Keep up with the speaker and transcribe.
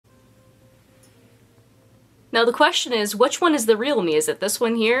Now the question is, which one is the real me? Is it this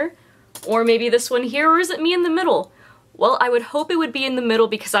one here? Or maybe this one here? Or is it me in the middle? Well, I would hope it would be in the middle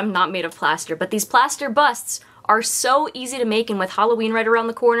because I'm not made of plaster, but these plaster busts are so easy to make, and with Halloween right around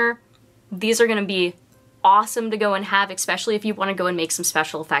the corner, these are gonna be awesome to go and have, especially if you want to go and make some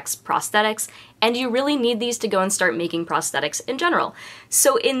special effects prosthetics, and you really need these to go and start making prosthetics in general.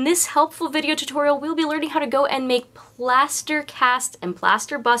 So in this helpful video tutorial, we'll be learning how to go and make plaster cast and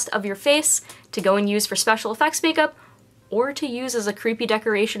plaster bust of your face to go and use for special effects makeup, or to use as a creepy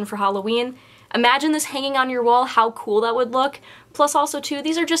decoration for Halloween. Imagine this hanging on your wall, how cool that would look. Plus also too,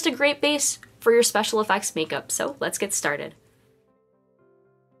 these are just a great base for your special effects makeup, so let's get started.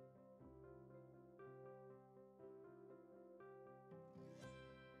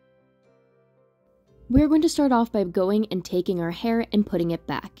 We're going to start off by going and taking our hair and putting it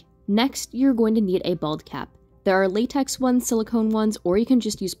back. Next, you're going to need a bald cap. There are latex ones, silicone ones, or you can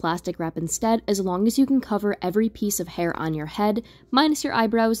just use plastic wrap instead, as long as you can cover every piece of hair on your head, minus your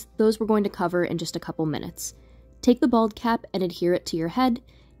eyebrows. Those we're going to cover in just a couple minutes. Take the bald cap and adhere it to your head.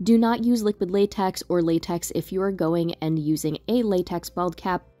 Do not use liquid latex or latex if you are going and using a latex bald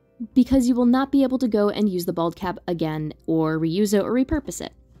cap, because you will not be able to go and use the bald cap again, or reuse it or repurpose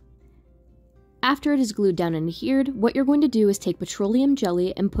it. After it is glued down and adhered, what you're going to do is take petroleum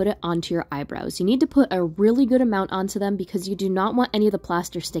jelly and put it onto your eyebrows. You need to put a really good amount onto them because you do not want any of the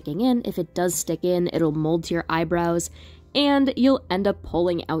plaster sticking in. If it does stick in, it'll mold to your eyebrows and you'll end up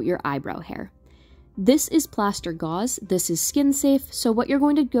pulling out your eyebrow hair. This is plaster gauze. This is skin safe, so what you're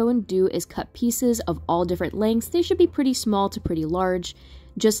going to go and do is cut pieces of all different lengths. They should be pretty small to pretty large,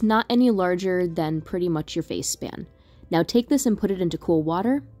 just not any larger than pretty much your face span. Now take this and put it into cool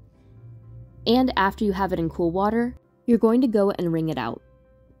water. And after you have it in cool water, you're going to go and wring it out.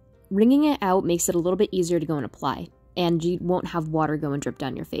 Wringing it out makes it a little bit easier to go and apply, and you won't have water go and drip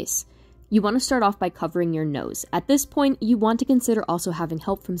down your face. You want to start off by covering your nose. At this point, you want to consider also having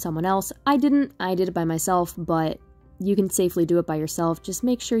help from someone else. I did it by myself, but you can safely do it by yourself. Just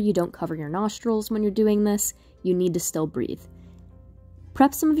make sure you don't cover your nostrils when you're doing this. You need to still breathe.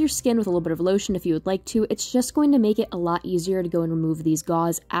 Prep some of your skin with a little bit of lotion if you would like to. It's just going to make it a lot easier to go and remove these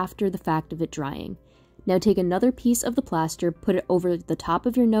gauze after the fact of it drying. Now take another piece of the plaster, put it over the top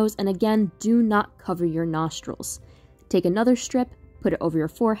of your nose, and again, do not cover your nostrils. Take another strip, put it over your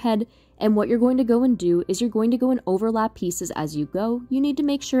forehead, and what you're going to go and do is you're going to go and overlap pieces as you go. You need to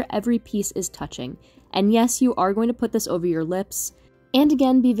make sure every piece is touching. And yes, you are going to put this over your lips. And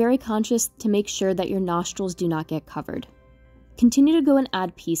again, be very conscious to make sure that your nostrils do not get covered. Continue to go and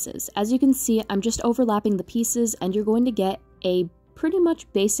add pieces. As you can see, I'm just overlapping the pieces and you're going to get a pretty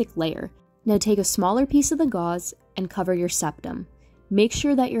much basic layer. Now take a smaller piece of the gauze and cover your septum. Make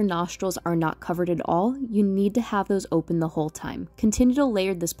sure that your nostrils are not covered at all. You need to have those open the whole time. Continue to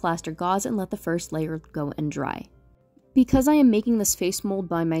layer this plaster gauze and let the first layer go and dry. Because I am making this face mold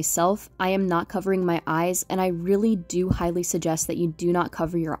by myself, I am not covering my eyes, and I really do highly suggest that you do not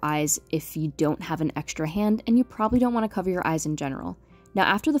cover your eyes if you don't have an extra hand, and you probably don't want to cover your eyes in general. Now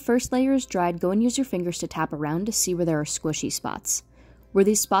after the first layer is dried, go and use your fingers to tap around to see where there are squishy spots. Where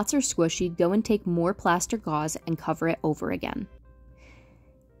these spots are squishy, go and take more plaster gauze and cover it over again.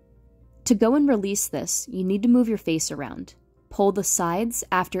 To go and release this, you need to move your face around. Pull the sides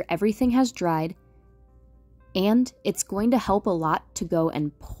after everything has dried, and it's going to help a lot to go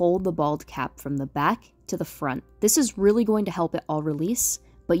and pull the bald cap from the back to the front. This is really going to help it all release,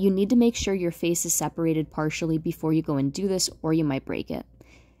 but you need to make sure your face is separated partially before you go and do this, or you might break it.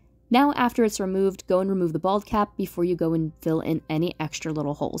 Now after it's removed, go and remove the bald cap before you go and fill in any extra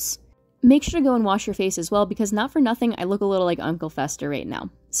little holes. Make sure to go and wash your face as well, because not for nothing, I look a little like Uncle Fester right now.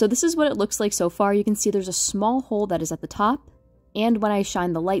 So this is what it looks like so far. You can see there's a small hole that is at the top, and when I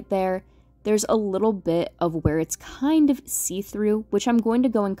shine the light there, there's a little bit of where it's kind of see-through, which I'm going to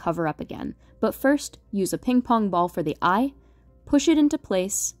go and cover up again. But first, use a ping pong ball for the eye, push it into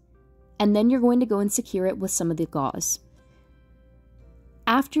place, and then you're going to go and secure it with some of the gauze.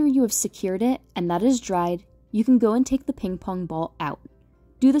 After you have secured it and that is dried, you can go and take the ping pong ball out.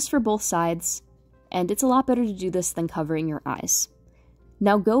 Do this for both sides, and it's a lot better to do this than covering your eyes.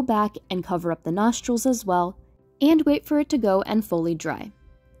 Now go back and cover up the nostrils as well, and wait for it to go and fully dry.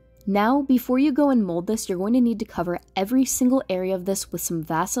 Now, before you go and mold this, you're going to need to cover every single area of this with some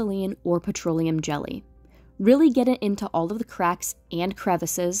Vaseline or petroleum jelly. Really get it into all of the cracks and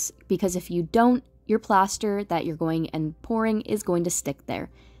crevices, because if you don't, your plaster that you're going and pouring is going to stick there.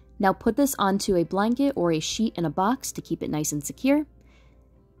 Now put this onto a blanket or a sheet in a box to keep it nice and secure.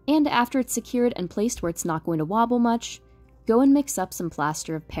 And after it's secured and placed where it's not going to wobble much, go and mix up some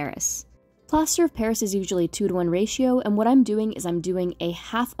plaster of Paris. Plaster of Paris is usually 2-to-1 ratio, and what I'm doing is I'm doing a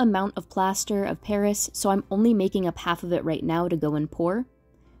half amount of plaster of Paris, so I'm only making up half of it right now to go and pour.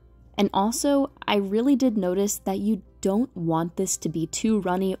 And also, I really did notice that you don't want this to be too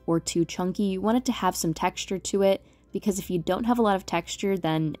runny or too chunky. You want it to have some texture to it, because if you don't have a lot of texture,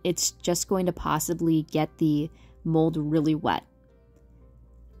 then it's just going to possibly get the mold really wet.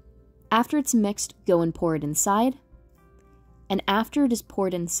 After it's mixed, go and pour it inside. And after it is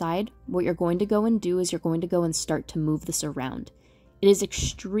poured inside, what you're going to go and do is you're going to go and start to move this around. It is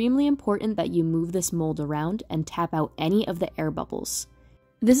extremely important that you move this mold around and tap out any of the air bubbles.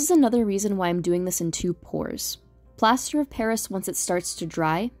 This is another reason why I'm doing this in 2 pours. Plaster of Paris, once it starts to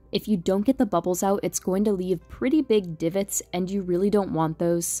dry, if you don't get the bubbles out, it's going to leave pretty big divots, and you really don't want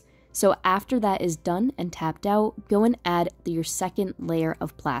those. So after that is done and tapped out, go and add your second layer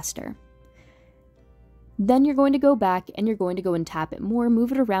of plaster. Then you're going to go back and you're going to go and tap it more,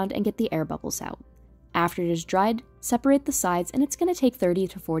 move it around, and get the air bubbles out. After it is dried, separate the sides, and it's going to take 30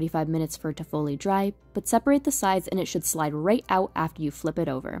 to 45 minutes for it to fully dry, but separate the sides and it should slide right out after you flip it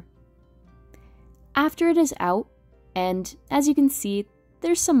over. After it is out, and as you can see,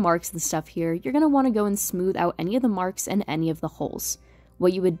 there's some marks and stuff here, you're going to want to go and smooth out any of the marks and any of the holes.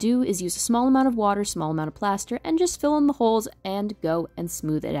 What you would do is use a small amount of water, small amount of plaster, and just fill in the holes and go and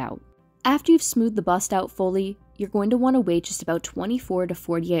smooth it out. After you've smoothed the bust out fully, you're going to want to wait just about 24 to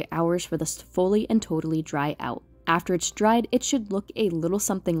 48 hours for this to fully and totally dry out. After it's dried, it should look a little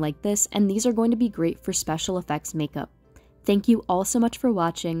something like this, and these are going to be great for special effects makeup. Thank you all so much for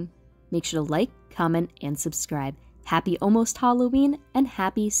watching. Make sure to like, comment, and subscribe. Happy almost Halloween, and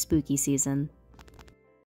happy spooky season.